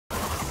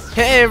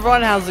Hey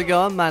everyone, how's it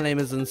going? My name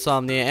is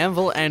Insomnia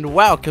Anvil, and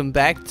welcome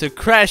back to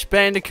Crash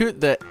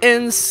Bandicoot, the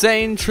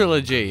Insane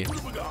Trilogy.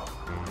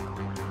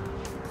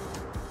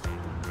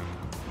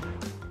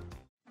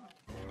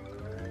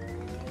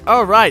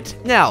 Alright,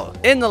 now,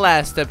 in the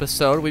last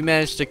episode, we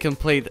managed to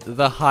complete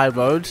the High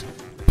Road,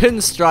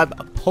 Pinstripe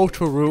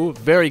Potoroo,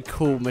 very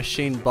cool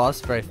machine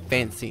boss, very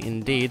fancy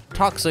indeed,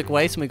 Toxic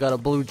Waste, and we got a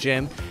blue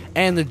gem,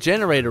 and the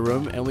generator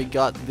room, and we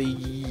got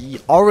the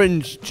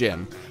orange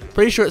gem.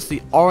 Pretty sure it's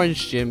the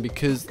orange gem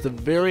because the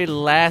very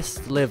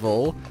last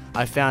level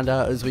I found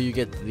out is where you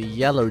get the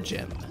yellow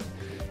gem.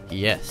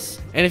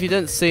 Yes. And if you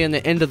didn't see in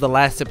the end of the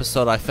last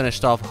episode, I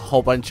finished off a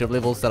whole bunch of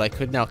levels that I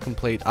could now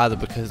complete either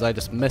because I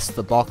just missed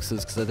the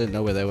boxes because I didn't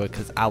know where they were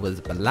because I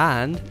was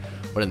blind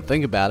or didn't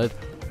think about it,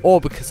 or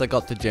because I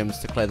got the gems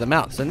to clear them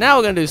out. So now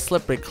we're going to do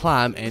Slippery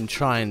Climb and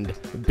try and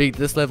beat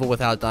this level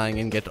without dying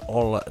and get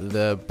all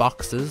the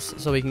boxes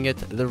so we can get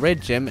the red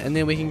gem, and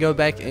then we can go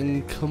back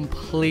and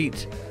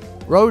complete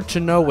Road to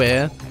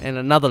Nowhere and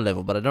another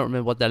level, but I don't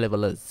remember what that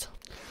level is.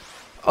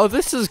 Oh,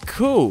 this is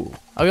cool.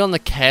 Are we on the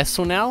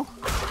castle now?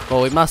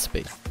 Well, we must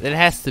be. It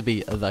has to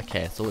be the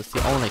castle. It's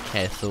the only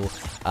castle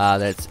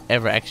that's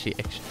ever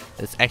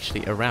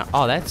actually around.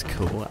 Oh, that's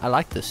cool. I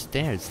like the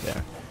stairs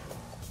there.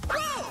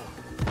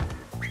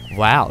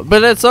 Wow,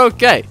 but it's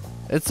okay.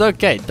 It's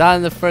okay. Die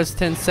in the first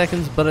 10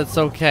 seconds, but it's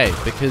okay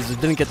because we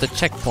didn't get the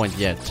checkpoint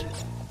yet.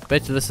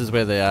 Bet you this is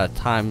where the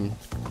time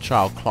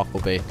trial clock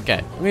will be. Okay,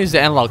 I'm gonna use the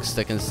analog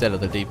stick instead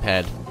of the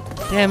D-pad.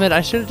 Damn it,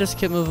 I should have just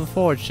kept moving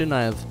forward, shouldn't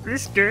I have?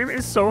 This game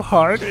is so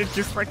hard, it's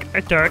just like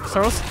a Dark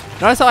Souls.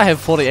 Notice how I have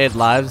 48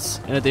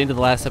 lives, and at the end of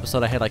the last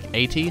episode I had like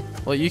 80?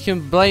 Well, you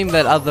can blame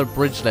that other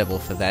bridge level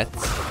for that.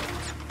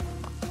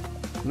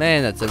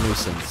 Man, that's a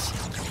nuisance.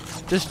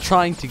 Just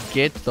trying to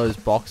get those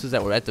boxes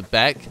that were at the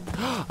back.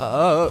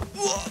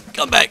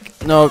 Come back!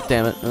 No,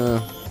 damn it.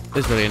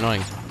 This is really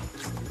annoying.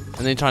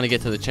 And then trying to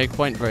get to the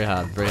checkpoint, very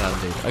hard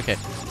indeed. Okay.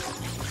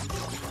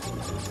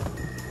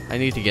 I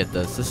need to get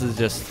this. This is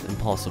just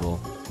impossible.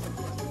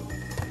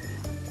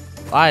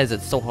 Why is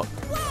it so hot?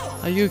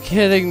 Are you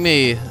kidding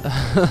me?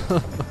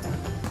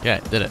 Okay,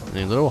 did it.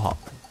 A little hop.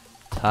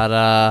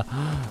 Ta-da!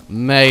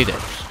 Made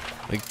it.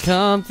 We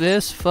come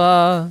this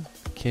far.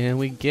 Can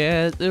we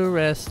get the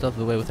rest of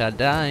the way without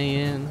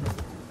dying?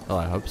 Oh,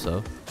 I hope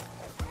so.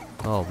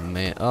 Oh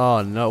man.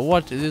 Oh no.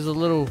 What? There's a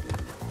little.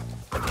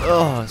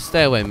 Oh,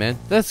 stay away, man.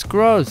 That's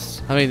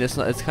gross. I mean, it's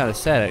not. It's kind of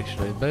sad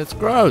actually, but it's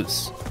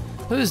gross.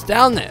 Who's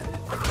down there?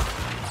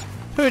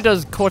 Who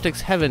does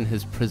Cortex have in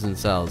his prison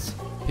cells?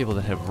 People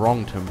that have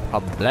wronged him,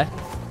 probably.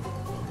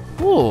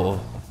 Ooh.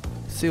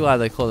 See why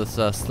they call this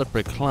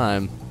Slippery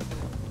Climb.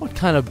 What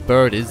kind of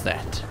bird is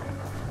that?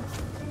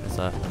 It's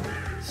a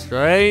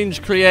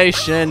strange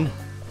creation.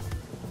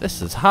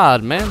 This is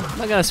hard, man. I'm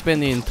not gonna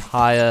spend the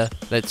entire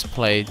Let's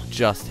Play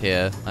just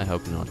here. I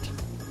hope not.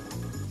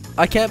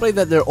 I can't believe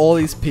that there are all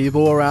these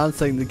people around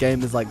saying the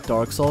game is like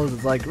Dark Souls.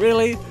 It's like,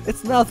 really?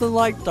 It's nothing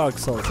like Dark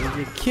Souls. Are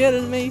you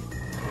kidding me?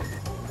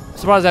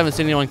 Surprised I haven't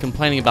seen anyone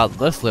complaining about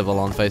this level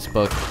on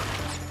Facebook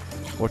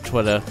or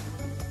Twitter.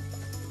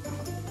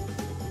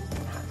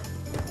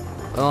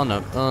 Oh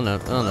no, oh no,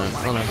 oh no,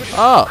 oh no.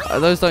 Oh,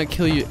 those don't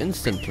kill you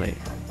instantly.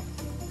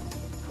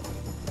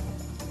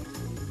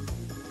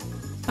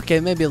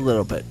 Okay, maybe a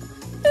little bit.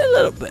 A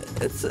little bit.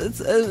 It's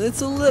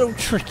a little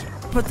tricky,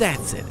 but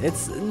that's it.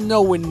 It's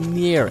nowhere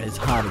near as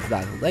hard as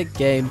that. That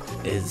game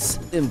is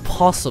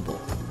impossible.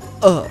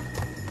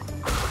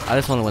 I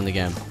just want to win the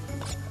game.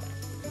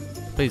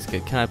 Please,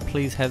 can I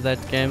please have that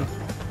game?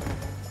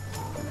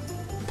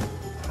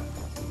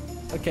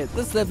 Okay,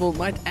 this level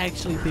might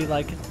actually be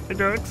like A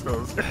Dark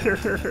Souls.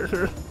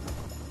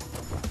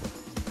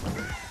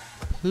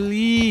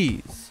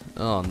 Please.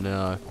 Oh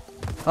no.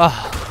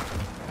 Ah.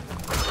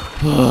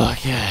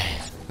 Okay.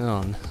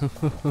 Oh no.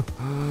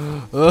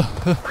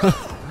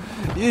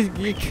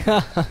 you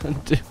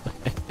can't do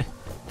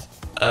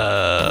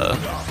it.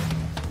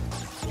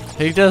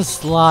 He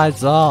just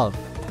slides off.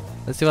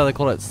 Let's see why they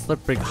call it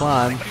Slippery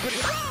Climb.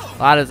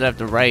 Why does it have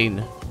to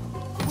rain?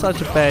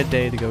 Such a bad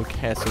day to go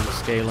castle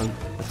scaling,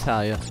 I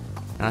tell ya.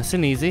 Nice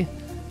and easy.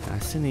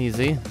 Nice and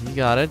easy. You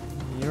got it.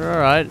 You're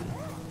alright.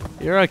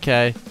 You're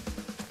okay.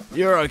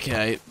 You're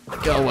okay.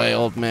 Go away,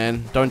 old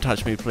man. Don't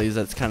touch me, please.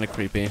 That's kind of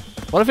creepy.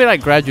 What if he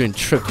like grabbed you and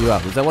tripped you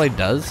up? Is that what he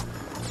does?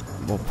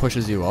 Or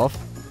pushes you off?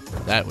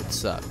 That would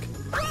suck.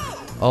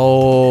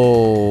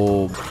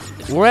 Oh.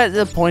 We're at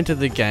the point of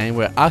the game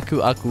where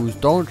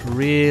Aku-Akus don't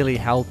really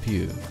help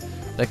you.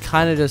 They're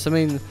kind of just, I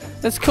mean,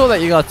 it's cool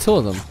that you got two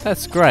of them.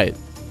 That's great.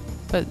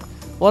 But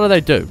what do they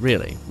do,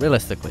 really?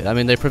 Realistically? I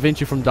mean, they prevent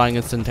you from dying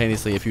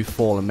instantaneously if you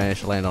fall and manage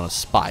to land on a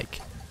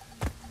spike.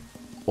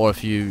 Or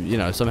if you, you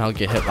know, somehow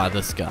get hit by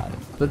this guy.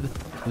 But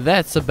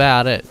that's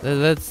about it.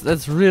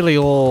 That's really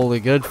all they're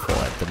good for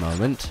at the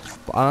moment.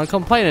 I'm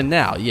complaining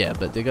now, yeah,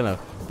 but they're gonna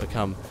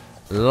become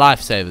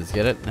lifesavers,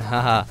 get it?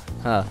 Haha,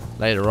 ha,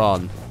 later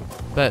on.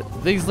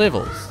 But these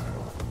levels,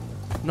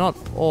 not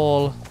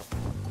all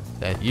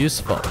that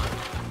useful.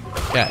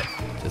 Okay,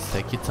 just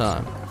take your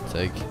time.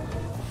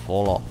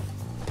 Fall off.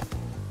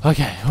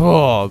 Okay,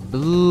 oh,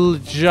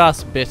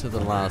 just better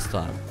than last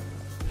time.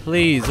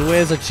 Please,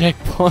 where's a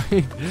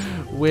checkpoint?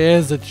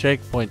 Where's a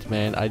checkpoint,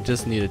 man? I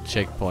just need a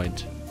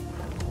checkpoint.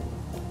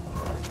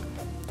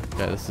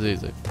 Okay, this is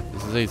easy.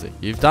 This is easy.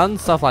 You've done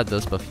stuff like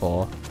this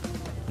before.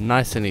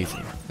 Nice and easy.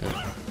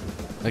 Yeah.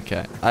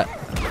 Okay,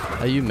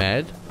 are you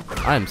mad?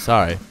 I'm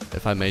sorry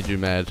if I made you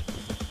mad.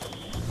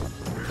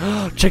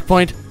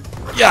 Checkpoint!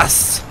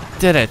 Yes!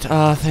 Did it!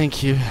 Oh,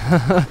 thank you.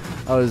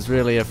 I was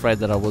really afraid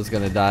that I was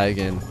gonna die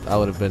again. I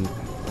would have been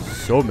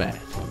so mad.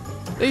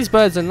 These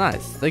birds are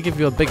nice. They give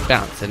you a big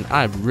bounce, and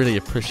I'm really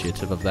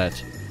appreciative of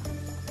that.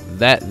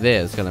 That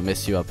there is gonna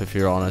mess you up if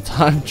you're on a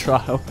time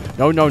trial.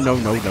 No, no, no,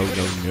 no, no,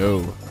 no,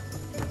 no.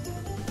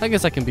 I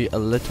guess I can be a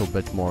little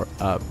bit more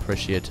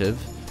appreciative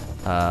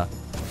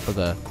for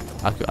the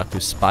Aku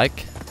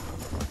spike.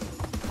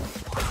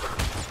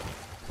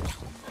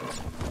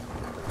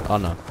 Oh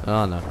no,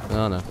 oh no,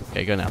 oh no.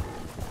 Okay, go now.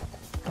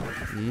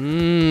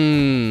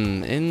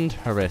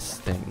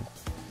 Interesting.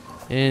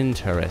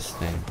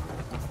 Interesting.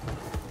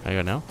 Can I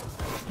go now?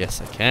 Yes,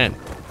 I can.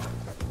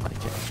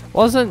 Okay.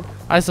 Wasn't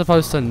I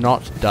supposed to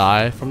not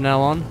die from now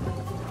on?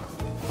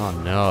 Oh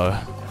no.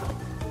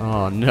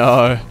 Oh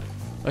no.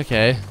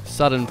 Okay,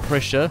 sudden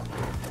pressure.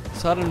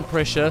 Sudden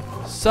pressure.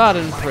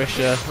 Sudden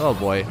pressure. Oh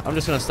boy, I'm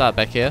just gonna start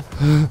back here.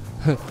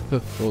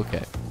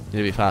 Okay, need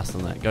to be faster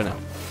than that. Go now.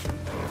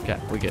 Okay,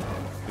 we're good.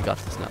 We got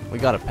this now. We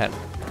got it, Pat.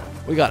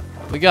 We got it.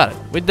 We got it.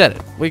 We did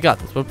it. We got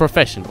this. We're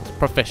professionals.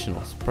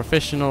 Professionals.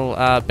 Professional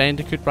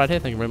Bandicoot right here.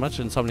 Thank you very much.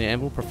 Insomnia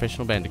Anvil.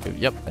 Professional Bandicoot.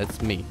 Yep, that's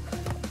me.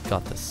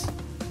 Got this.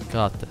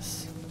 Got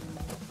this.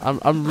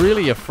 I'm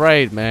really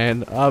afraid,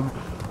 man.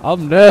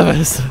 I'm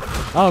nervous.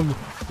 I'm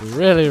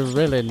really,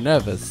 really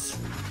nervous.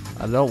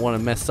 I don't want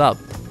to mess up.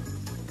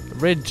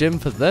 Red gem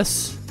for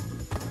this?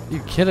 You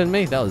kidding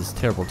me? That was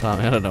terrible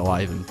timing. I don't know why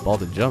I even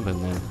bothered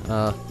jumping then.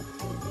 But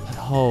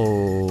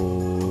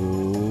holy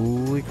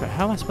crap.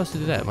 How am I supposed to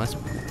do that? What?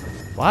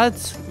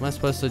 Am I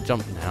supposed to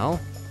jump now?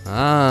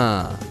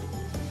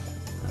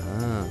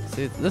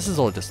 See, this is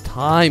all just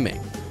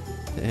timing.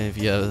 If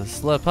you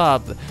slip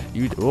up,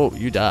 you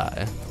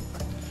die.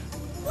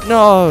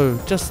 No,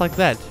 just like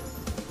that.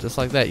 Just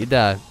like that, you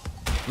die.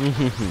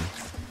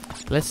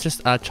 Let's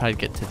just try to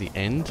get to the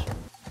end.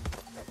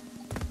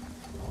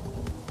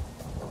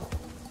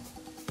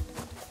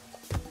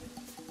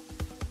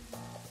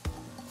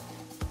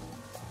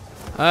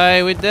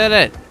 Hey, we did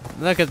it!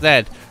 Look at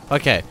that.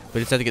 Okay, we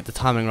just had to get the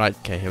timing right.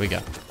 Okay, here we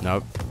go.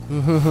 Nope.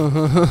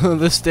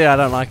 This stair, I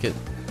don't like it.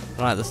 I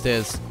don't like the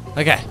stairs.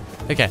 Okay,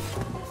 okay.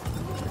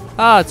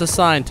 Ah, it's a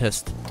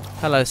scientist.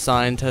 Hello,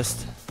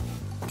 scientist.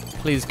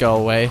 Please go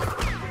away.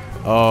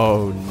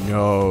 Oh,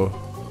 no.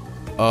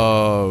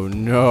 Oh,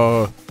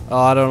 no. Oh,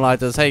 I don't like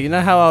this. Hey, you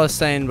know how I was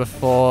saying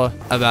before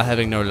about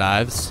having no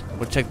lives?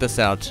 Well, check this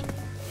out.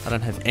 I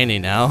don't have any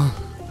now.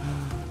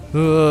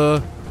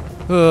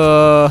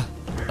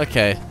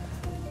 Okay.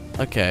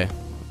 Okay.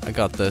 I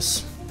got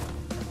this.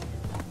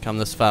 Come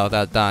this far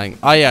without dying.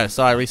 Oh yeah,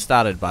 so I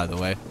restarted, by the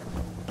way.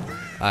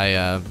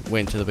 I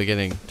went to the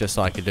beginning just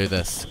so I could do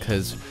this,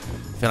 because I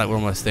feel like we're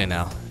almost there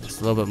now.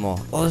 Just a little bit more.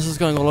 Oh, this is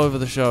going all over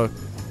the show.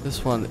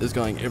 This one is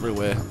going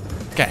everywhere.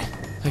 Okay.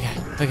 Okay.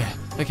 Okay.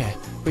 Okay.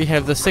 We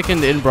have the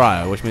second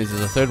embryo, which means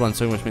there's a third one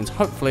soon, which means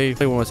hopefully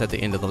we're almost at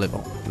the end of the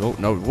level. No,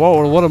 no.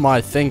 Whoa, what am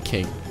I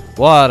thinking?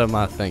 What am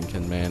I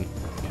thinking, man?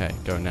 Okay,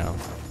 go now.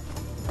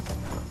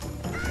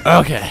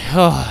 Okay.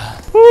 Oh.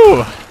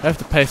 Whew. I have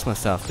to pace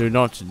myself. Do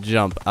not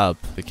jump up,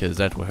 because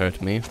that will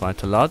hurt me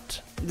quite a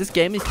lot. This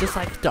game is just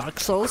like Dark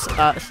Souls.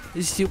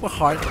 It's super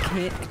hard.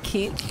 I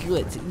can't do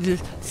it.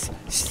 Just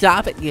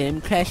stop it,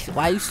 game. Crash.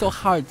 Why are you so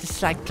hard?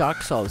 Just like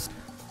Dark Souls.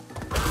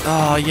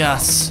 Oh,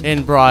 yes.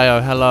 Embryo,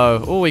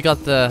 hello. Oh, we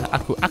got the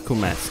Aku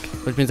mask,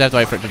 which means I have to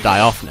wait for it to die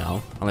off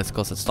now. Unless, of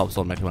course, it stops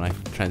automatically when I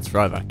transfer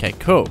over. Okay,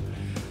 cool.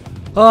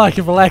 Oh, I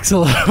can relax a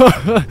little.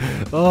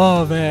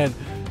 Oh, man.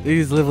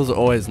 These levels are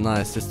always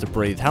nice just to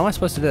breathe. How am I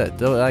supposed to do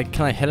it?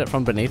 Can I hit it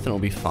from beneath and it'll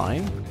be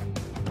fine?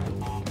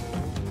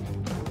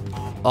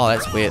 Oh,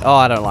 that's weird. Oh,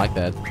 I don't like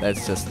that.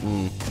 That's just,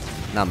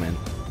 nah, man.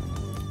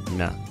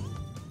 Nah.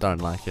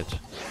 Don't like it.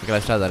 Okay,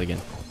 let's try that again.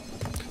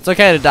 It's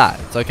okay to die.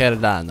 It's okay to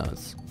die in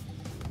those.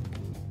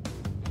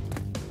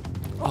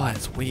 Oh,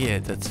 that's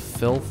weird. That's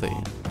filthy.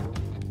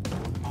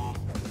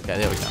 Okay,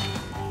 there we go.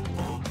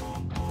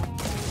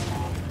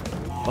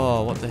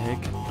 Oh, what the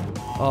heck?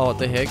 Oh, what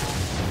the heck?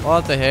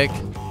 What the heck?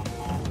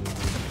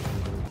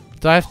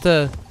 Do I have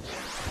to...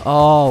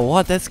 Oh,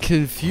 what? That's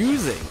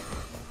confusing.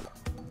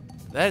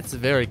 That's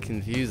very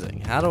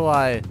confusing. How do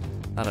I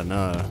don't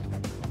know.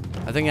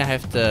 I think I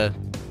have to...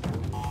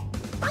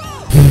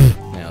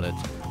 Nailed it.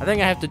 I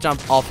think I have to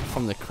jump off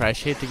from the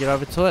crash here to get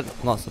over to it.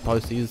 I'm not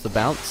supposed to use the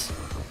bounce.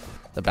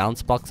 The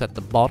bounce box at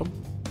the bottom.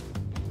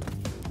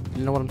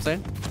 You know what I'm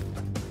saying?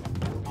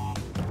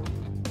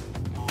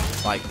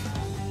 Like...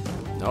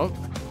 Nope.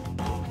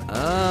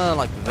 Ah,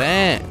 like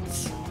that.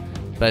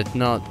 But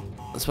not...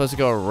 I'm supposed to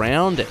go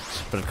around it.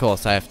 But of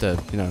course I have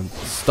to, you know,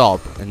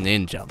 stop and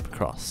then jump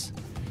across.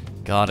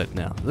 Got it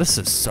now. This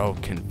is so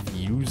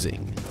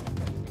confusing.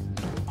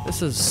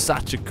 This is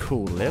such a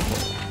cool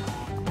level.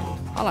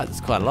 I like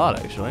this quite a lot,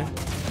 actually.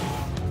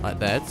 Like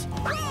that.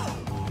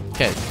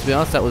 Okay, to be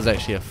honest, that was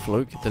actually a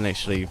fluke. It didn't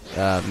actually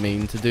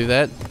mean to do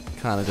that.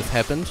 Kind of just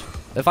happened.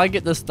 If I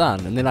get this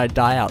done and then I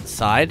die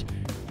outside,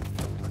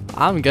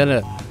 I'm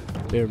gonna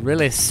be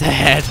really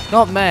sad.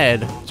 Not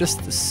mad,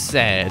 just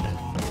sad.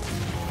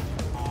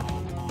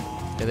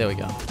 Okay, there we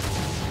go.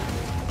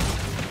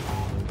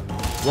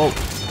 Whoa.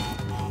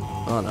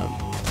 Oh no.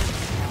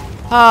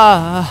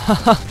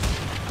 Ah!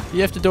 You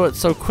have to do it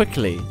so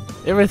quickly.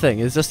 Everything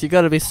is just, you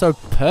gotta be so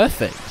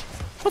perfect.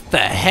 What the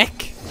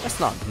heck? That's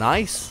not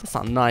nice. That's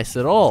not nice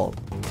at all.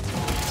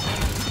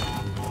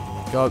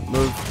 Go,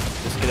 move.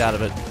 Just get out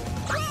of it.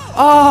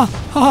 Oh!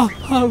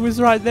 Oh! It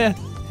was right there.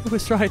 It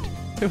was right.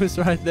 It was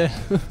right there.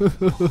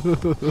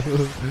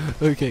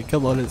 Okay,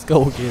 come on, let's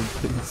go again,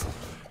 please.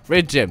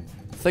 Red gem.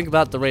 Think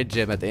about the red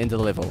gem at the end of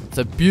the level. It's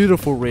a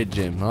beautiful red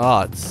gem.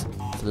 Oh, it's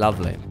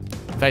lovely.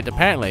 In fact,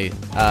 apparently,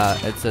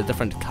 it's a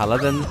different color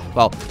than,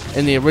 well,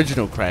 in the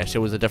original Crash, it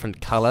was a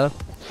different color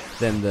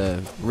than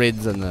the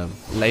reds in the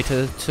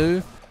later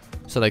two.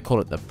 So they call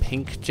it the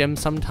pink gem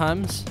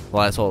sometimes.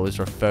 Well, that's what it was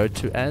referred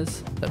to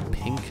as, the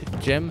pink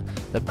gem.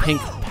 The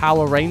pink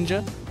Power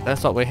Ranger.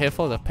 That's what we're here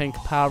for, the pink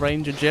Power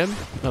Ranger gem.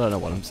 I don't know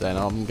what I'm saying,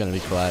 I'm gonna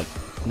be quiet.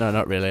 No,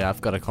 not really, I've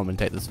got to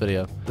commentate this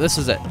video. This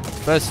is it.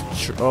 First,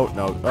 oh,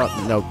 no,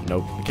 no.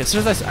 Okay, as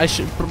soon as I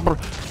should...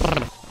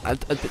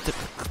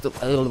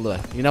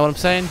 You know what I'm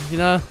saying? You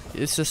know?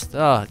 It's just,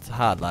 oh, it's a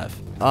hard life.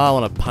 Oh, I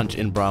want to punch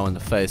Inbrow in the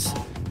face.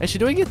 Actually,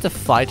 do we get to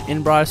fight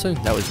Inbrow soon?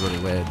 That was really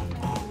weird.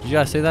 Did you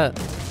guys see that?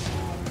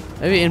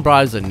 Maybe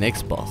Inbrow is the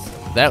next boss.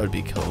 That would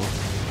be cool.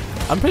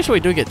 I'm pretty sure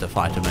we do get to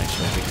fight him,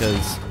 actually,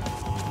 because...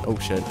 Oh,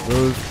 shit.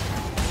 Move.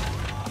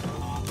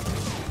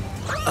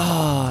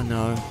 Oh,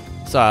 no.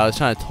 Sorry, I was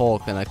trying to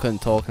talk and I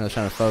couldn't talk, and I was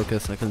trying to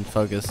focus and I couldn't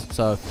focus.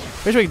 So,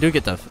 pretty sure we do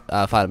get to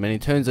fight him, and he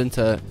turns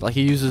into, like,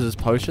 he uses his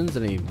potions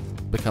and he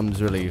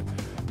becomes really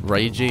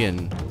ragey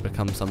and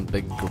becomes some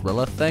big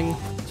gorilla thing.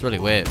 It's really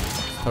weird.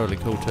 It's totally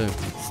cool too.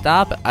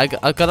 Stop it.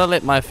 I gotta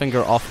let my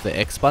finger off the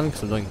X button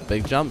because I'm doing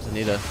big jumps. I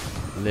need to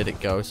let it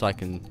go so I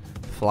can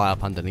fly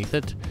up underneath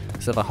it.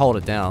 Because if I hold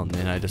it down,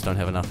 then I just don't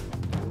have enough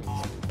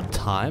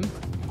time.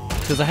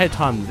 Because I had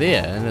time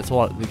there, and it's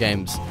what the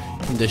game's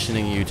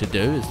conditioning you to do,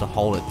 is to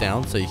hold it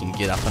down so you can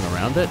get up and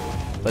around it.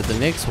 But the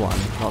next one,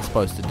 not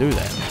supposed to do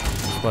that.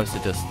 You're supposed to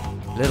just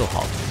little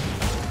hop.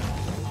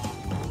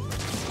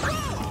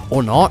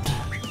 Or not.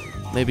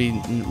 Maybe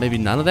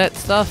none of that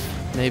stuff.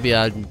 Maybe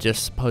I'm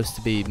just supposed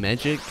to be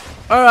magic.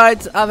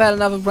 Alright, I've had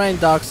enough of playing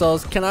Dark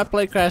Souls. Can I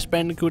play Crash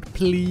Bandicoot,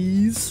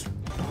 please?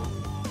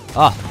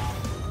 Ah,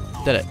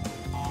 did it.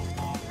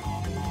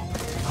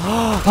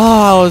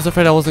 Oh, I was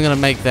afraid I wasn't gonna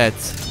make that.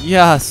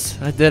 Yes,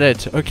 I did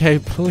it. Okay,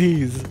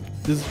 please.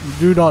 Just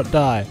do not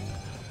die.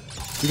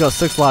 We got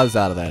 6 lives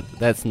out of that.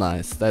 That's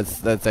nice.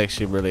 That's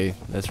actually really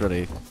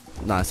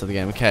nice of the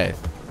game. Okay.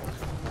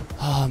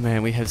 Oh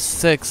man, we have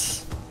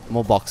 6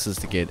 more boxes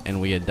to get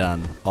and we are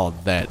done. Oh,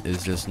 that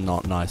is just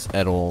not nice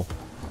at all.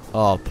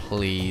 Oh,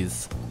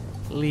 please.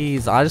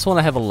 Please. I just want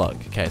to have a look.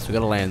 Okay, so we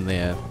gotta land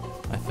there,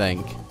 I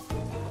think.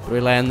 Do we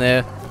land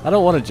there? I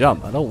don't want to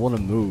jump. I don't want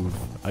to move.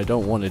 I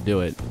don't want to do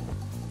it.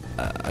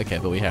 Okay,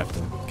 but we have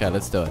to. Okay,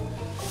 let's do it.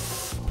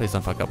 Please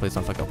don't fuck up. Please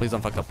don't fuck up. Please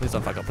don't fuck up. Please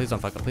don't fuck up. Please don't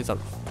fuck up. Please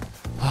don't.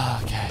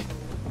 Okay.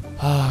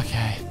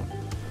 Okay.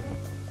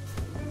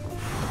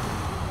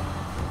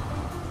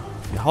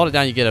 If you hold it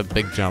down, you get a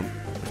big jump,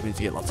 which means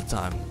you get lots of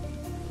time.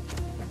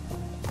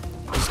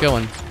 Just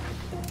going.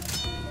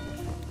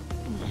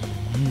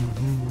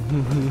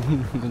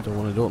 Don't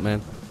want to do it,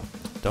 man.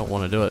 Don't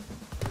want to do it.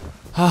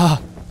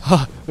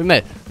 We made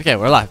it. Okay,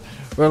 we're alive.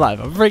 We're alive.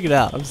 I'm freaking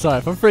out. I'm sorry.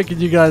 If I'm freaking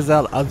you guys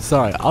out, I'm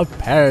sorry. I'm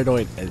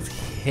paranoid as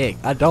heck.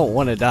 I don't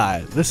want to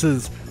die. This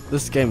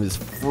game is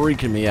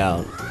freaking me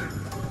out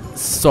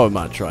so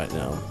much right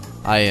now.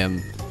 I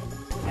am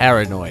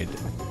paranoid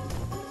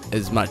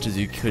as much as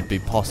you could be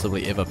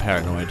possibly ever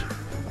paranoid,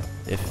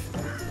 if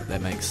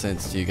that makes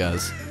sense to you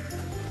guys.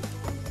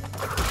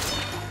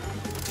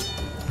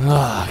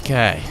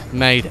 Okay,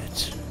 made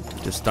it.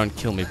 Just don't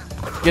kill me.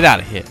 Get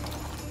out of here.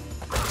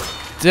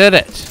 Did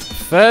it.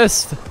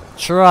 First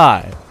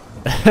try.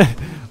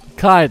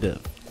 Kind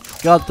of.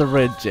 Got the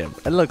red gem.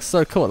 It looks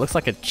so cool. It looks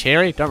like a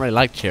cherry. Don't really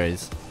like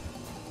cherries.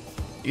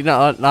 You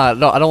know, no,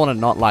 I don't want to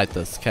not like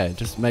this. Okay,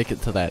 just make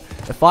it to that.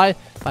 If I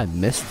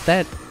missed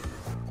that,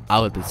 I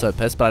would be so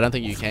pissed, but I don't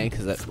think you can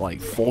because that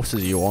like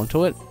forces you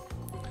onto it.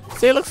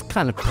 See, it looks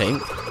kind of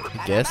pink,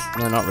 I guess.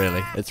 No, not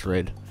really. It's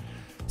red.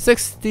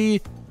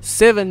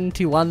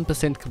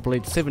 71%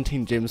 complete.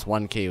 17 gems,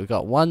 1 key. We've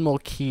got 1 more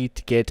key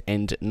to get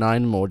and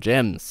 9 more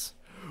gems.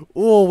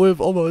 Oh,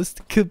 we've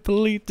almost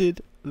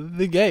completed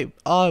the game.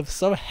 Oh, I'm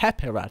so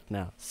happy right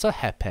now. So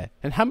happy.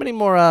 And how many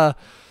more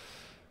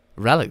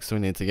relics do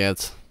we need to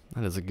get?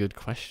 That is a good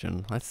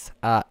question. Let's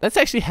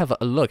actually have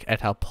a look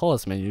at our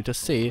pause menu to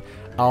see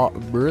our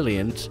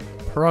brilliant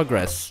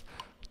progress.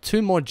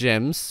 2 more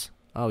gems.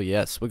 Oh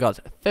yes, we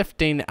got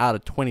 15 out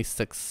of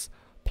 26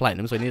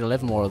 platinum, so we need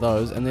 11 more of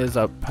those. And there's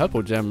a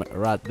purple gem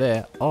right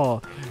there.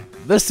 Oh,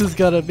 this is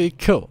gonna be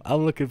cool.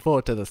 I'm looking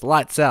forward to this.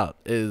 Lights Out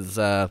is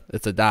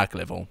it's a dark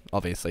level,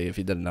 obviously, if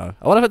you didn't know.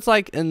 I wonder if it's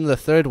like in the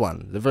third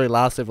one, the very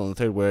last level in the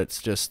third, where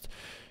it's just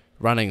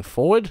running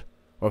forward,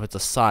 or if it's a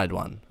side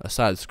one, a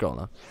side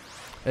scroller.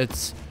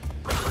 It's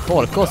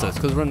forward, of course it is,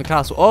 because we're in the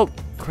castle. Oh,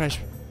 crash.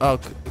 Oh,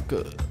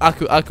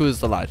 Aku is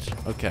the light.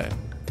 Okay.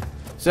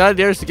 So the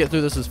idea is to get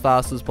through this as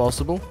fast as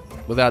possible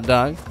without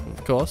dying,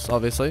 of course,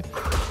 obviously,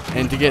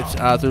 and to get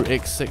through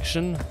X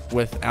section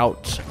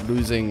without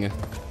losing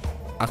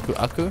Aku,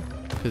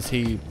 because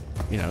he,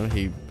 you know,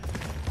 he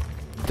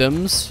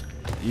dims.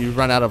 You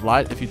run out of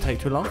light if you take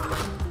too long.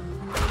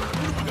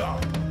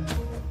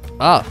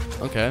 Ah,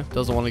 okay.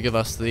 Doesn't want to give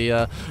us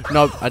the,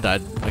 nope, I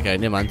died. Okay,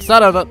 never mind. It's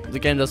not over. The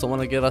game doesn't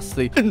want to give us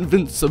the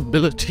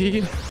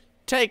invincibility.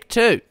 Take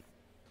 2.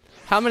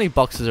 How many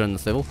boxes are in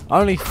this level?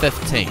 Only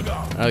 15.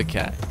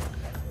 Okay.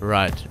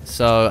 Right.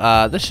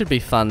 So, this should be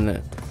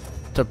fun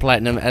to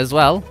platinum as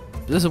well.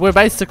 We're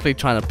basically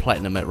trying to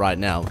platinum it right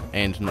now.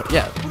 And,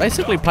 yeah,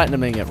 basically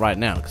platinuming it right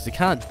now. Because we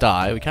can't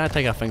die. We can't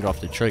take our finger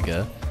off the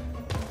trigger.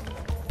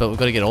 But we've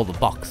got to get all the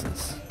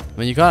boxes. I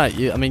mean,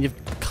 you've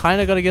kind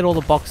of got to get all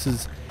the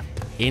boxes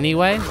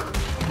anyway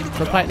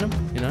for platinum,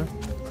 you know.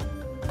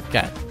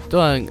 Okay,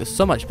 doing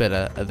so much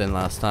better than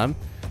last time.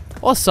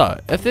 Also,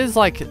 if there's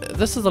like,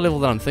 this is the level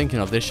that I'm thinking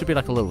of, there should be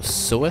like a little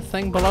sewer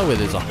thing below where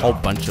there's a whole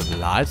bunch of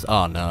lives.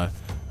 Oh no,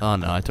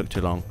 I took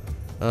too long.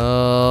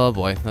 Oh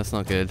boy, that's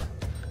not good.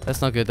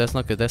 That's not good, that's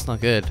not good, that's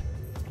not good.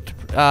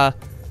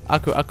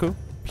 Aku,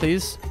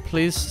 please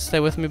stay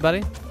with me,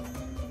 buddy.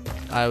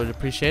 I would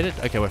appreciate it.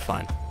 Okay, we're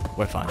fine.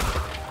 We're fine.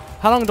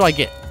 How long do I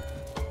get?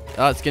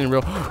 Oh, it's getting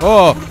real.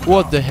 Oh,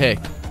 what the heck?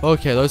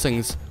 Okay, those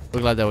things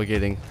look like they were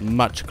getting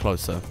much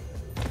closer.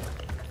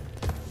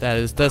 That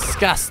is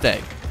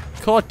disgusting.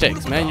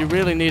 Cortex, man, you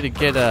really need to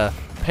get a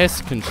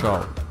pest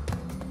control.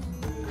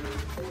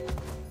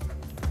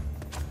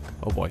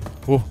 Oh boy.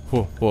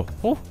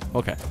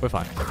 Okay, we're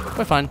fine.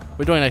 We're fine.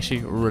 We're doing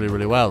actually really,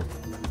 really well.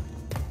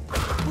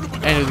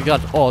 And we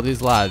got all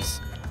these lives.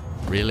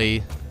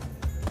 Really?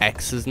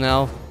 Axes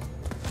now?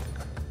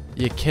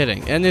 You're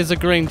kidding. And there's a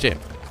green gem.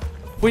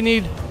 We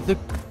need the...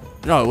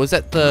 No, was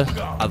that the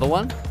other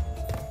one?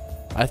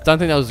 I don't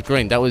think that was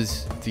green. That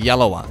was the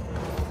yellow one.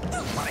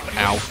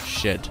 Ow,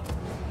 shit.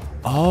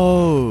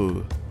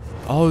 Oh,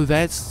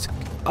 that's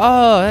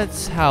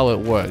how it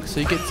works. So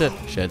you get to...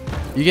 Shit.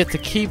 You get to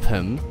keep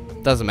him.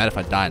 Doesn't matter if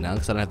I die now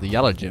because I don't have the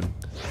yellow gem.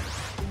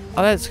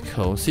 Oh, that's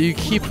cool. So you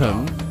keep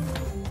him.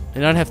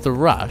 You don't have to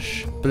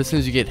rush. But as soon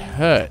as you get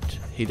hurt,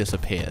 he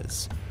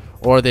disappears.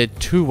 Or there are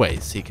 2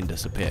 ways he can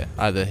disappear.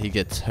 Either he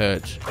gets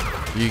hurt,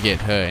 you get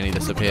hurt, and he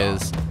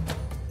disappears.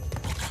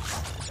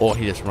 Or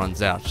he just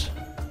runs out.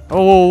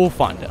 Oh, we'll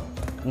find out.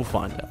 We'll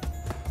find out.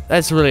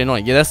 That's really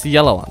annoying. Yeah, that's the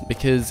yellow one.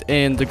 Because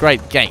in the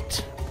Great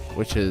Gate,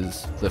 which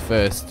is the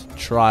first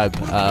tribe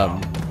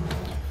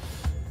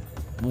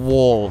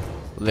wall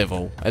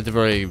level, at the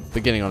very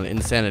beginning on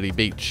Insanity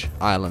Beach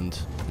Island.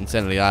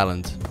 Insanity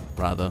Island,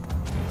 rather.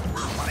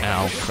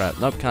 Ow, crap.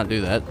 Nope, can't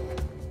do that.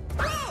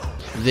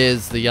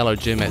 There's the yellow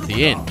gem at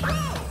the end.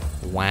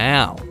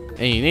 Wow.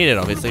 And you need it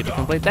obviously to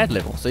complete that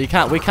level. So we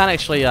can't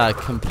actually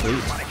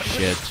complete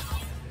shit.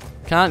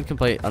 Can't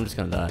complete, I'm just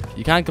gonna die.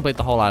 You can't complete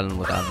the whole island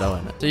without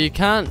doing it. So you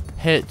can't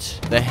hit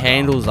the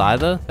handles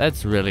either.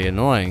 That's really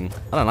annoying.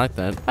 I don't like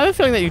that. I have a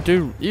feeling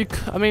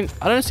that I mean,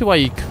 I don't see why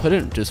you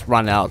couldn't just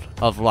run out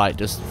of light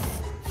just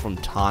from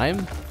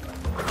time.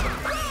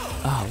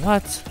 Oh,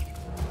 what?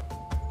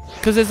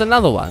 Because there's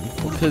another one.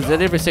 Because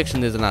at every section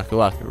there's an Aku,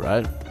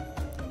 right?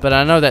 But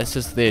I know that's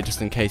just there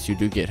just in case you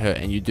do get hurt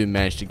and you do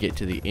manage to get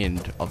to the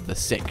end of the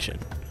section.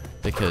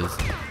 Because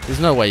there's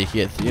no way you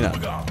can get, you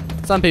know,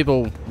 some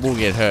people will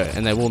get hurt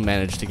and they will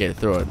manage to get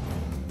through it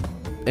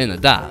in the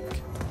dark.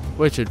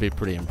 Which would be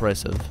pretty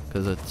impressive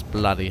because it's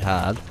bloody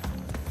hard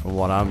for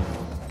what I'm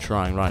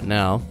trying right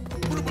now.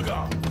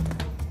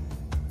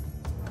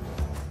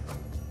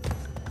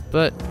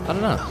 But, I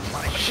don't know.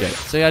 Shit.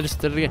 See, I just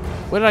did it again.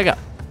 Where did I go?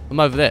 I'm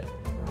over there.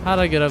 How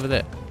did I get over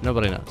there?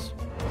 Nobody knows.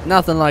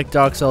 Nothing like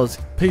Dark Souls.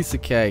 Piece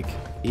of cake.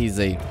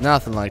 Easy.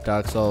 Nothing like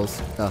Dark Souls.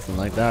 Nothing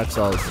like Dark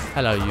Souls.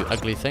 Hello, you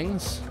ugly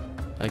things.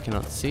 I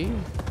cannot see.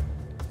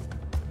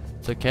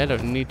 It's okay, I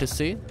don't need to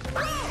see.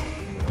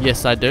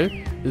 Yes, I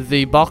do.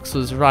 The box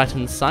was right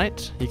in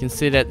sight. You can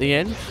see it at the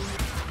end.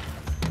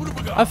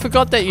 I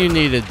forgot that you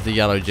needed the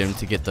yellow gem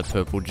to get the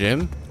purple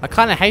gem. I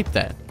kind of hate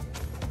that.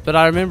 But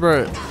I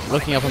remember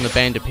looking up on the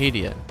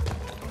Bandipedia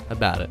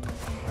about it.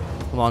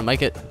 Come on,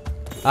 make it.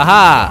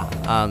 Aha!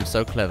 I'm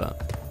so clever.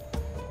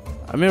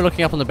 I remember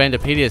looking up on the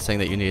Bandipedia saying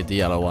that you needed the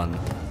yellow one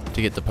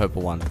to get the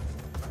purple one.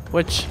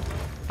 Which,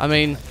 I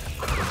mean,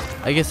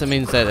 I guess it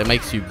means that it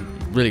makes you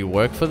really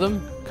work for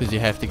them. Because you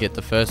have to get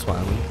the first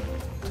one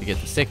to get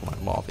the second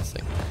one, well,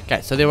 obviously.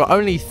 Okay, so there were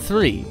only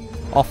 3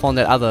 off on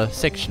that other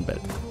section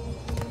bit.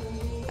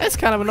 That's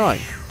kind of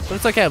annoying. But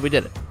it's okay, we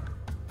did it.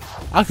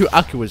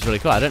 Aku was really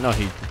cool. I don't know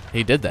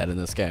he did that in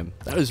this game.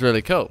 That was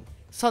really cool.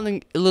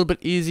 Something a little bit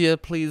easier,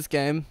 please,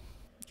 game.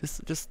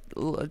 Just a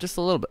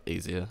little bit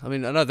easier. I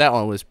mean, I know that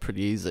one was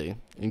pretty easy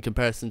in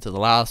comparison to the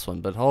last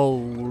one, but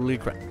holy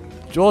crap.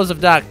 Jaws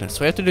of Darkness.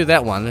 We have to do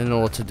that one in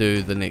order to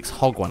do the next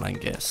hog one, I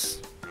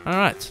guess.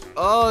 Alright.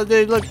 Oh,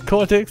 dude, look,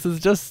 Cortex is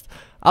just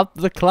up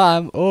the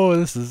climb. Oh,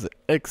 this is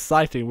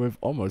exciting. We've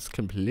almost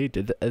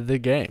completed the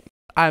game.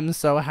 I'm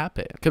so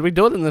happy. Could we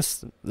do it in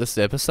this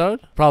episode?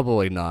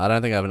 Probably not. I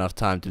don't think I have enough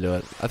time to do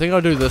it. I think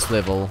I'll do this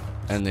level,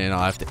 and then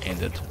I'll have to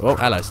end it. Oh,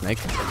 hello, Snake.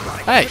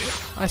 Hey,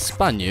 I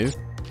spun you.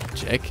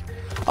 Check.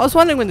 I was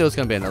wondering when there was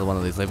going to be another one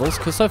of these levels,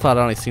 because so far I've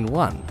only seen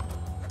one.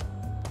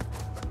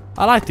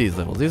 I like these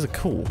levels. These are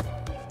cool.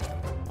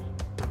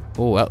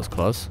 Oh, that was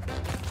close.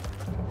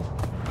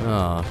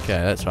 Oh, okay,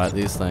 that's right.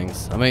 These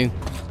things. I mean,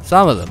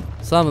 some of them.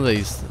 Some of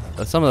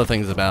the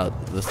things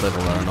about this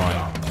level are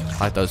annoying.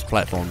 Like those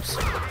platforms.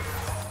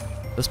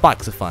 The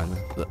spikes are fine.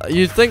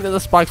 You'd think that the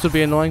spikes would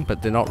be annoying,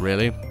 but they're not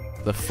really.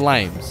 The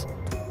flames.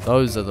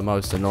 Those are the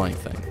most annoying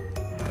thing.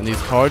 And these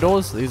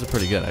corridors, these are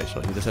pretty good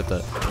actually. You just have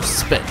to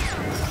spin.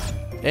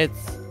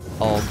 It's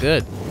all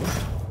good.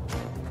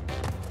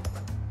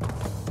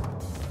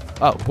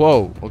 Oh,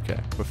 whoa. Okay,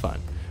 we're fine.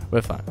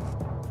 We're fine.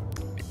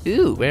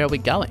 Ooh, where are we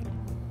going?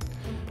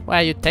 Where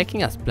are you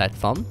taking us,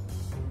 platform?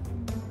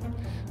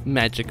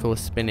 Magical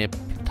spinny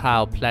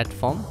tile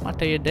platform.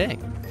 What are you doing?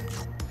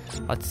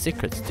 What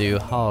secrets do you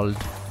hold?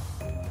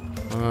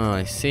 Oh,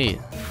 I see.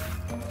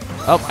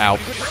 Oh, ow.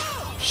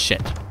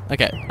 Shit.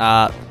 Okay,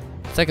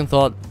 second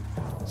thought.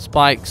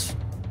 Spikes.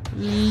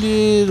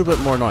 Little bit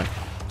more annoying.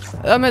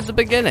 I'm at the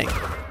beginning.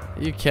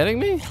 Are you kidding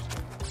me?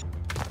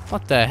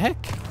 What the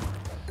heck?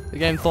 The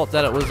game thought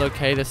that it was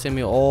okay to send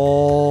me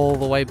all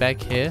the way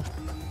back here.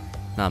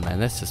 Nah, man,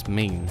 that's just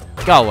mean.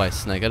 Go away,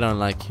 Snake. I don't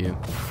like you.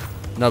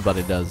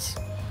 Nobody does.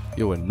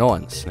 You're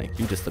annoying, Snake.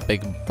 You're just a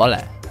big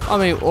bully. I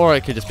mean, or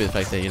it could just be the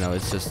fact that, you know,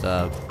 it's just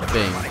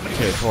being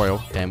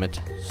territorial. Damn it.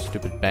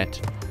 Stupid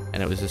bat.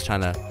 And it was just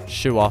trying to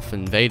shoo off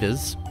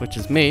invaders, which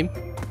is me.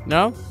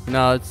 No?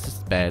 No, it's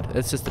just bad.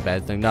 It's just a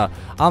bad thing. No,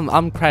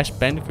 I'm Crash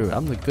Bandicoot.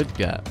 I'm the good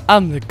guy.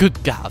 I'm the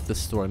good guy of this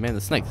story, man.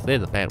 The snakes, they're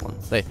the bad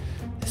ones. They're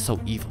so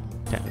evil.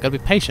 Damn, gotta be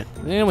patient.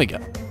 There we go.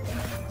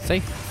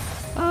 See?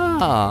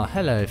 Ah,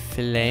 hello,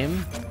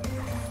 Flame.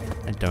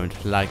 I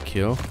don't like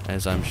you,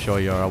 as I'm sure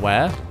you're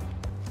aware.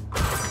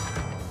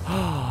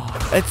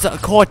 It's a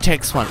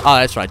Cortex one. Oh,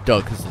 that's right,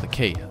 dog, because of the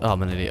key. Oh,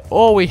 I'm an idiot.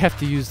 Or we have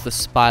to use the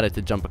spider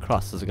to jump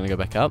across. Is it going to go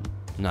back up?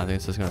 No, I think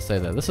it's just going to stay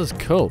there. This is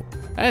cool.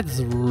 That's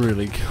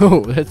really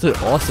cool. That's an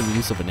awesome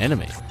use of an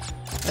enemy.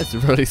 That's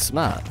really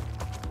smart.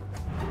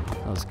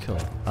 That was cool.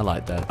 I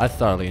like that. I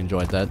thoroughly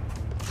enjoyed that.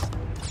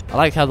 I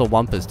like how the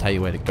Wumpers tell you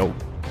where to go.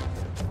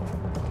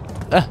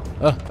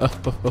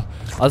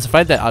 I was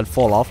afraid that I'd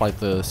fall off, like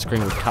the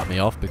screen would cut me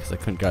off because I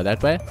couldn't go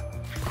that way.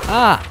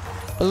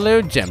 Ah,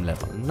 blue gem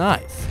level.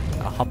 Nice.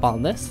 I'll hop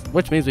on this,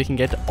 which means we can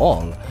get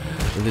all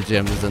of the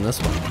gems in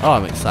this one. Oh,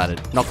 I'm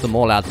excited. Knock them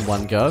all out in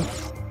one go.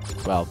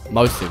 Well,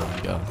 mostly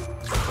one go.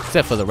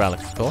 Except for the relic,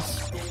 of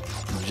course.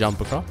 Jump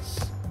across.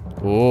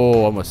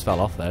 Oh, almost fell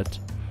off that.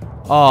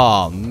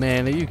 Oh,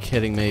 man, are you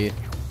kidding me?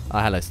 Oh,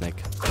 hello,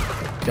 Snake.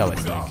 Go away,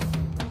 Snake.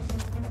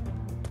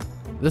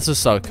 This is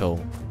so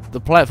cool. The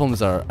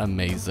platforms are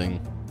amazing.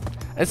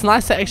 It's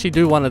nice to actually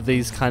do one of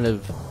these kind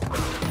of...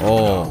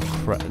 Oh,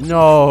 crap.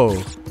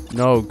 No.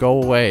 No,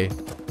 go away.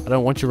 I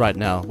don't want you right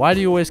now. Why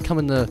do you always come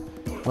in the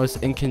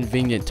most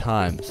inconvenient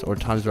times, or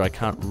times where I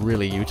can't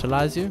really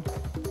utilize you?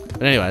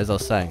 But anyway, as I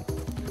was saying,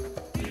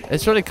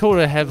 it's really cool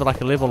to have like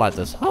a level like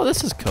this. Oh,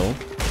 this is cool.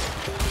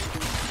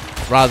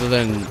 Rather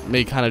than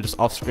me kind of just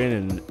off screen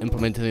and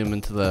implementing them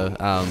into the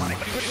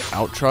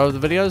outro of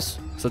the videos.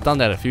 So I've done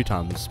that a few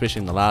times, especially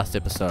in the last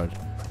episode.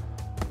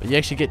 But you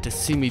actually get to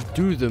see me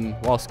do them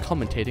whilst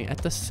commentating at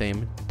the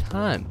same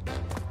time.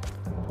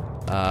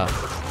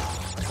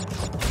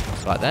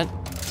 Like that.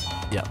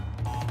 Yep.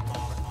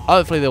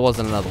 Hopefully there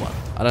wasn't another one.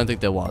 I don't think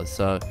there was,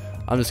 so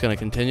I'm just going to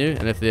continue.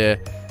 And if there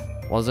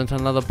wasn't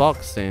another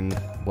box, then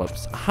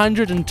whoops.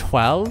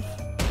 112?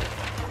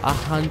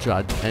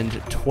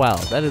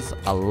 112. That is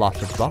a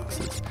lot of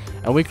boxes.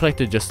 And we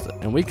collected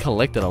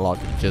a lot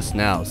just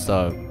now,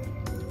 so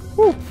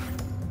whew.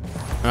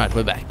 Alright,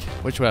 we're back.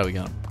 Which way are we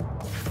going?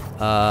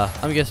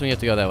 I'm guessing we have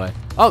to go that way.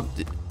 Oh,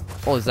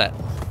 what was that?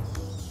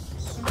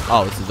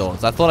 Oh, it's the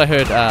doors. I thought I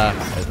heard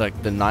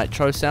like the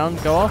nitro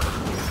sound go off.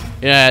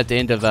 You know, at the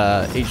end of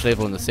each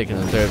level in the second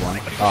and third one.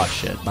 Oh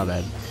shit, my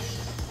bad.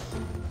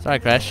 Sorry,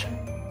 Crash.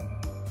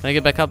 Can I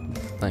get back up?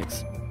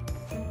 Thanks.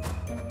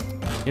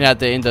 You know, at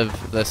the end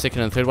of the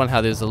second and third one,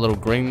 how there's a little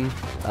green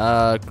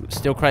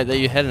steel crate that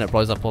you hit and it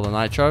blows up all the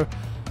nitro.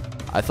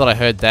 I thought I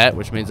heard that,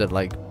 which means it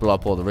like blew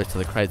up all the rest of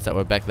the crates that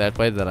were back that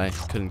way that I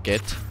couldn't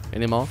get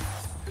anymore.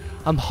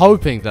 I'm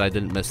hoping that I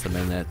didn't miss them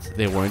and that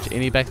there weren't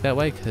any back that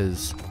way,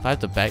 because if I have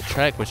to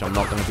backtrack, which I'm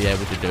not going to be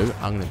able to do,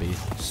 I'm going to be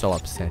so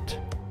upset.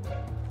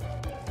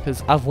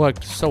 Because I've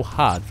worked so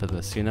hard for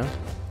this, you know?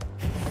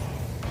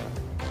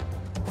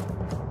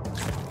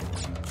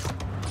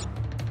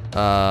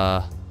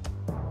 Oh!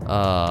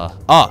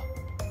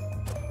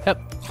 Yep.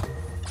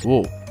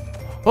 Whoa.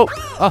 Oh!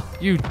 Oh,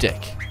 you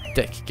dick.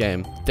 Dick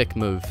game. Dick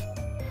move.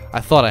 I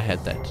thought I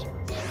had that.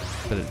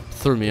 But it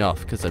threw me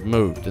off because it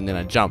moved and then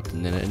I jumped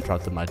and then it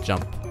interrupted my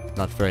jump.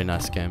 Not very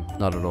nice game.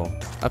 Not at all.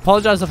 I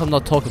apologize if I'm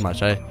not talking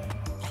much, eh?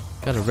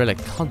 Gotta really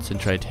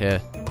concentrate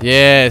here.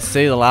 Yeah,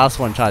 see, the last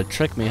one tried to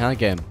trick me, huh,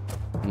 game?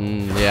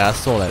 Yeah, I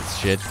saw that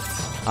shit.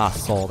 I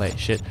saw that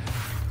shit.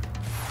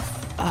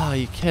 Oh, are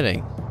you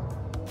kidding?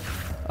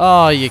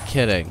 Oh, you're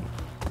kidding.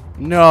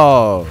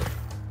 No.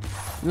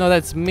 No,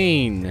 that's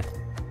mean.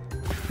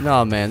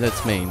 No, man,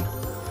 that's mean.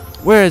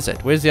 Where is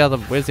it? Where's the other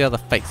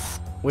face?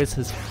 Where's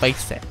his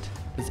face at?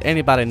 Does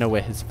anybody know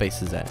where his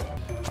face is at?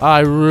 I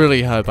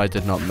really hope I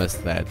did not miss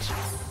that.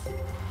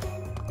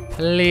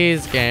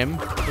 Please, game.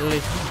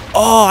 Please.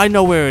 Oh, I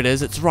know where it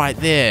is. It's right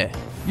there.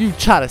 You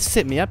try to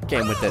set me up,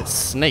 game, with that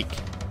snake.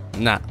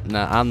 Nah,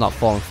 I'm not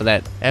falling for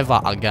that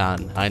ever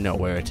again. I know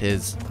where it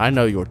is. I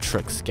know your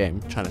tricks,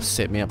 game. Trying to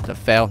set me up to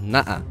fail.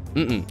 Nah,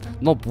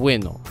 no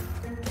bueno.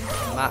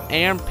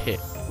 My armpit.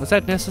 Was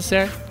that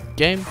necessary,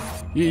 game?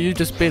 You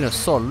just being a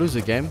sore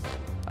loser, game.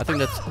 I think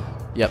that's...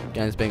 Yep,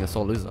 game's being a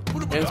sore loser.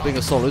 Game's being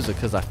a sore loser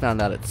because I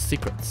found out its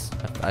secrets.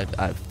 I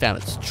found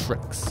its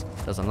tricks.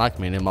 Doesn't like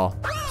me anymore.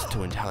 It's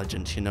too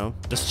intelligent, you know.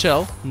 Just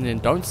chill, and then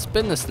don't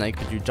spin the snake,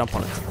 but you jump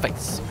on its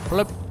face.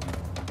 Flip.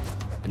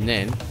 And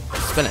then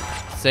spin it.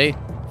 See?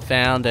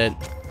 Found it.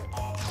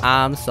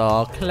 I'm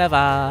so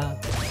clever.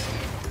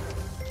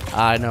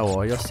 I know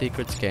all your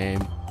secrets,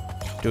 game.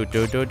 Do,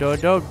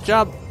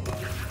 jump.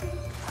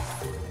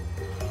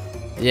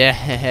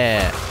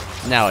 Yeah.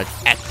 Now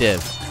it's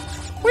active.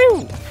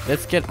 Woo!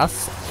 Let's get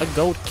us a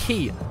gold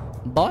key,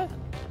 boy.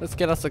 Let's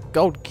get us a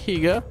gold key,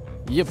 girl.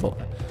 Yeah, boy.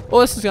 Oh,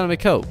 this is gonna be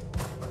cool.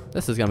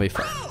 This is gonna be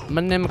fun.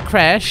 My name is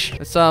Crash.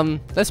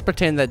 Let's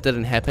pretend that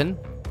didn't happen.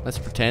 Let's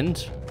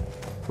pretend.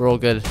 We're all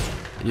good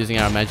at using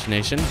our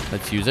imagination.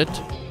 Let's use it.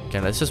 Okay,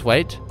 let's just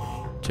wait.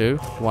 2,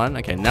 1.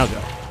 Okay, now go.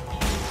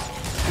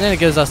 And then it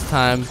gives us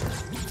time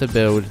to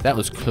build. That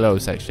was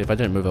close, actually. If I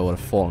didn't move, I would have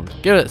fallen.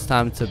 Give it its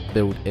time to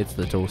build its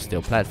little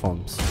steel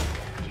platforms.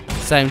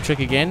 Same trick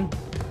again.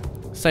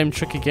 Same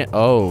trick again.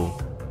 Oh.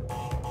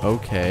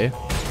 Okay.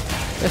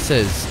 This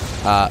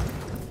is,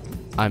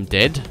 I'm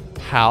dead.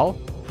 How?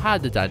 How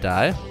did I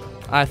die?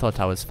 I thought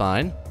I was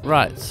fine.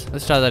 Right,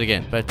 let's try that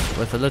again, but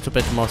with a little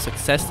bit more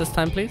success this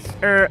time, please.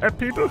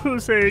 People who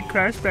say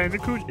Crash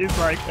Bandicoot is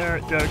like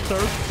Dark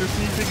Souls just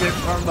need to get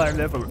on my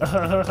level.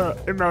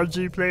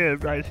 MLG player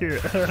right here.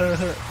 Do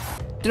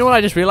you know what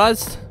I just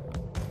realized?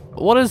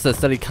 What is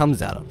this that he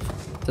comes out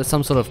of? Is there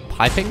some sort of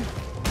piping?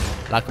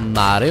 Like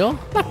Mario?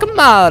 Like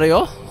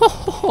Mario? Ho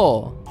ho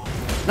ho.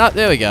 No,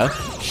 there we go.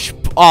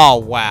 Oh,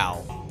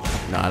 wow.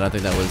 No, I don't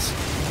think that was...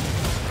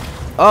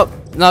 Oh,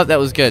 no, that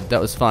was good. That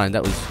was fine.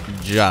 That was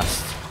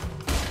just...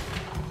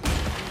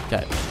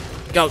 Okay.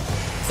 Go.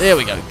 There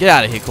we go. Get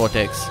out of here,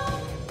 Cortex.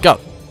 Go.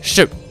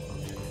 Shoot.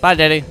 Bye,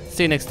 Daddy.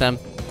 See you next time.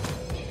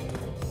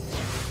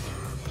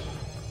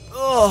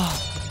 Oh,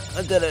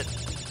 I did it.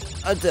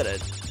 I did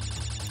it.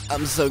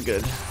 I'm so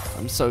good.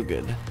 I'm so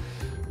good.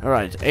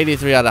 Alright,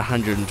 83 out of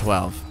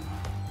 112.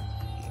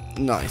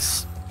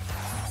 Nice.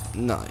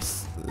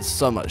 Nice. There's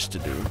so much to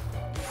do.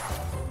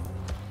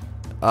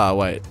 Ah,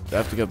 wait. Do I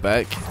have to go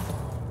back?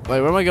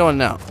 Wait, where am I going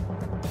now?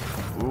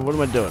 What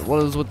am I doing?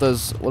 What is with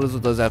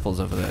those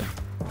apples over there?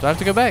 Do I have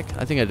to go back?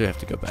 I think I do have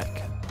to go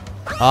back.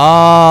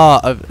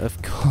 Ah,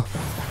 of course.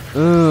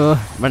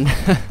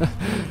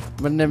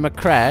 My name is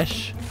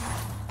Crash.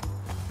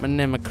 My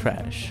name is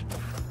Crash.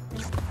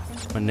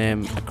 My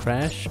name is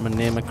Crash. My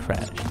name is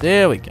Crash.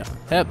 There we go.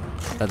 Yep.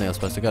 I don't think I was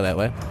supposed to go that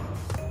way.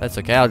 That's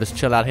okay. I'll just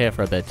chill out here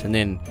for a bit and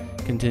then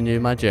continue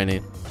my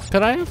journey.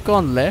 Could I have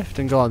gone left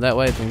and gone that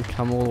way and then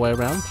come all the way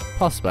around?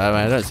 Possibly. I mean,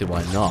 I don't see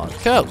why not.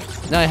 Cool.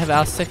 Now I have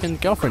our second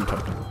girlfriend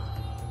token.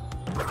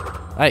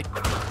 Hey.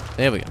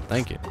 There we go.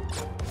 Thank you.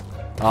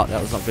 Oh,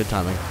 that was not good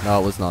timing.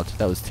 No, it was not.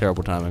 That was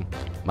terrible timing.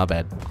 My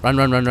bad. Run.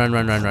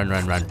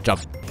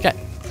 Jump. Okay.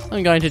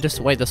 I'm going to just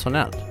wait this one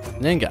out.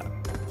 And then go.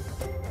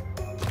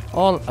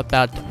 All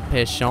about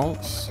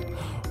patience.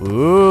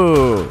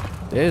 Ooh.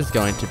 There's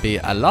going to be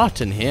a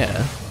lot in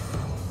here.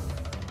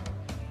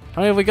 How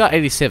many have we got?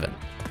 87.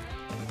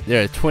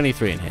 There are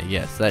 23 in here.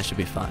 Yes, that should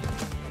be fine.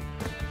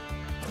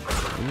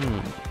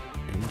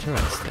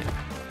 Interesting.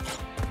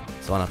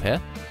 Is one up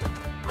here?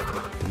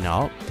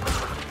 No.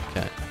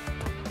 Okay.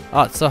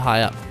 Oh, it's so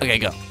high up. Okay,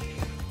 go.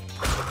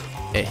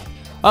 Hey.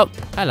 Oh,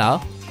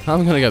 hello.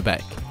 I'm gonna go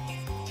back.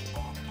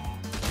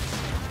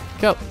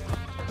 Go.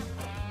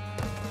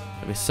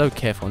 Gotta be so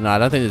careful. No, I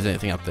don't think there's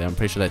anything up there. I'm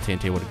pretty sure that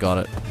TNT would have got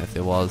it if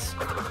there was.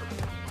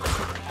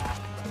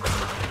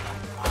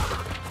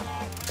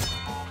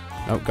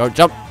 Oh, go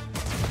jump.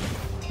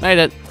 Made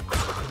it.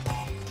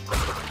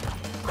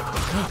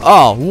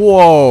 Oh,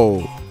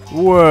 whoa.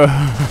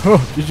 Whoa.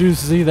 Did you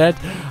see that?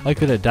 I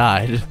could have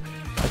died.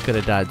 I could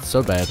have died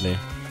so badly.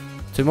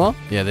 2 more?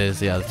 Yeah, there's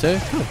the other 2.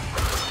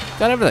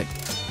 Got everything.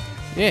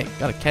 Yeah,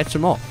 gotta catch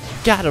them all.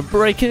 Gotta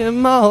break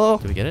them all.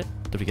 Did we get it?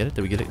 Did we get it?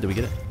 Did we get it? Did we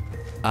get it?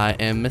 I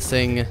am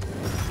missing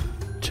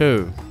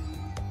 2.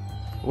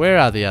 Where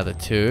are the other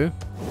 2?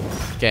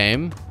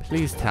 Game,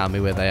 please tell me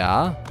where they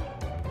are.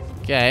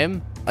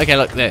 Game, Okay,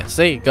 look there.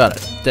 See? Got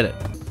it. Did it.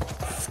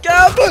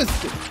 Scalpers!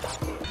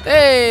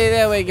 Hey,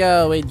 there we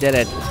go. We did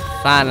it.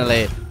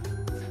 Finally.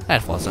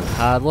 That wasn't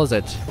hard, was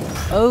it?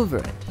 Over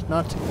it.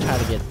 Not to try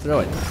to get through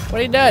it. What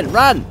are you doing?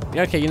 Run!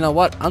 Okay, you know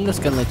what? I'm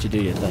just gonna let you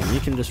do your thing. You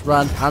can just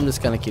run. I'm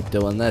just gonna keep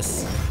doing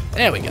this.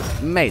 There we go.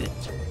 Made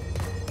it.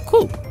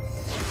 Cool.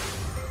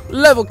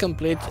 Level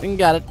complete and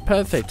got it.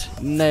 Perfect.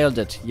 Nailed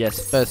it.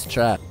 Yes, first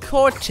try.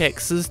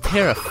 Cortex's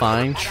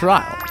terrifying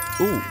trial.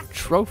 Ooh,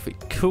 trophy.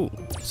 Cool.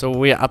 So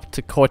we're up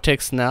to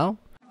Cortex now.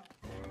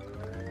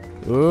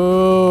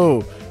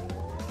 Ooh.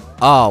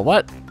 Oh,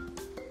 what?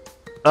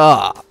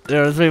 Ah,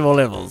 there are 3 more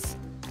levels.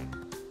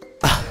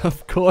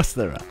 Of course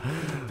there are.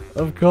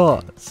 Of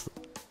course.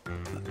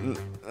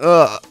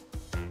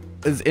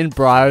 Is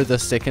Embryo the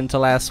second to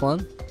last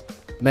one?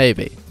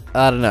 Maybe.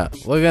 I don't know.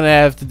 We're gonna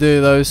have to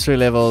do those 3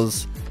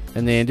 levels.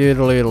 And then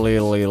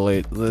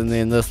and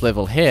then this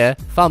level here,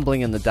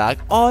 fumbling in the dark.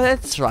 Oh,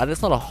 that's right,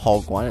 it's not a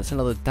hog one, it's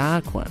another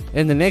dark one.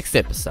 In the next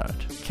episode.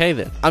 Okay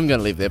then, I'm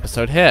gonna leave the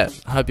episode here.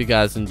 I hope you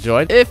guys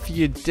enjoyed. If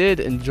you did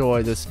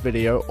enjoy this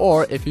video,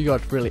 or if you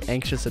got really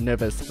anxious and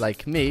nervous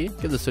like me,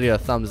 give this video a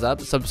thumbs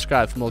up,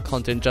 subscribe for more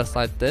content just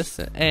like this,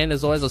 and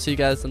as always, I'll see you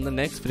guys in the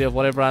next video of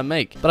whatever I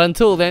make. But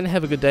until then,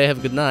 have a good day, have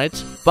a good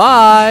night.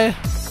 Bye!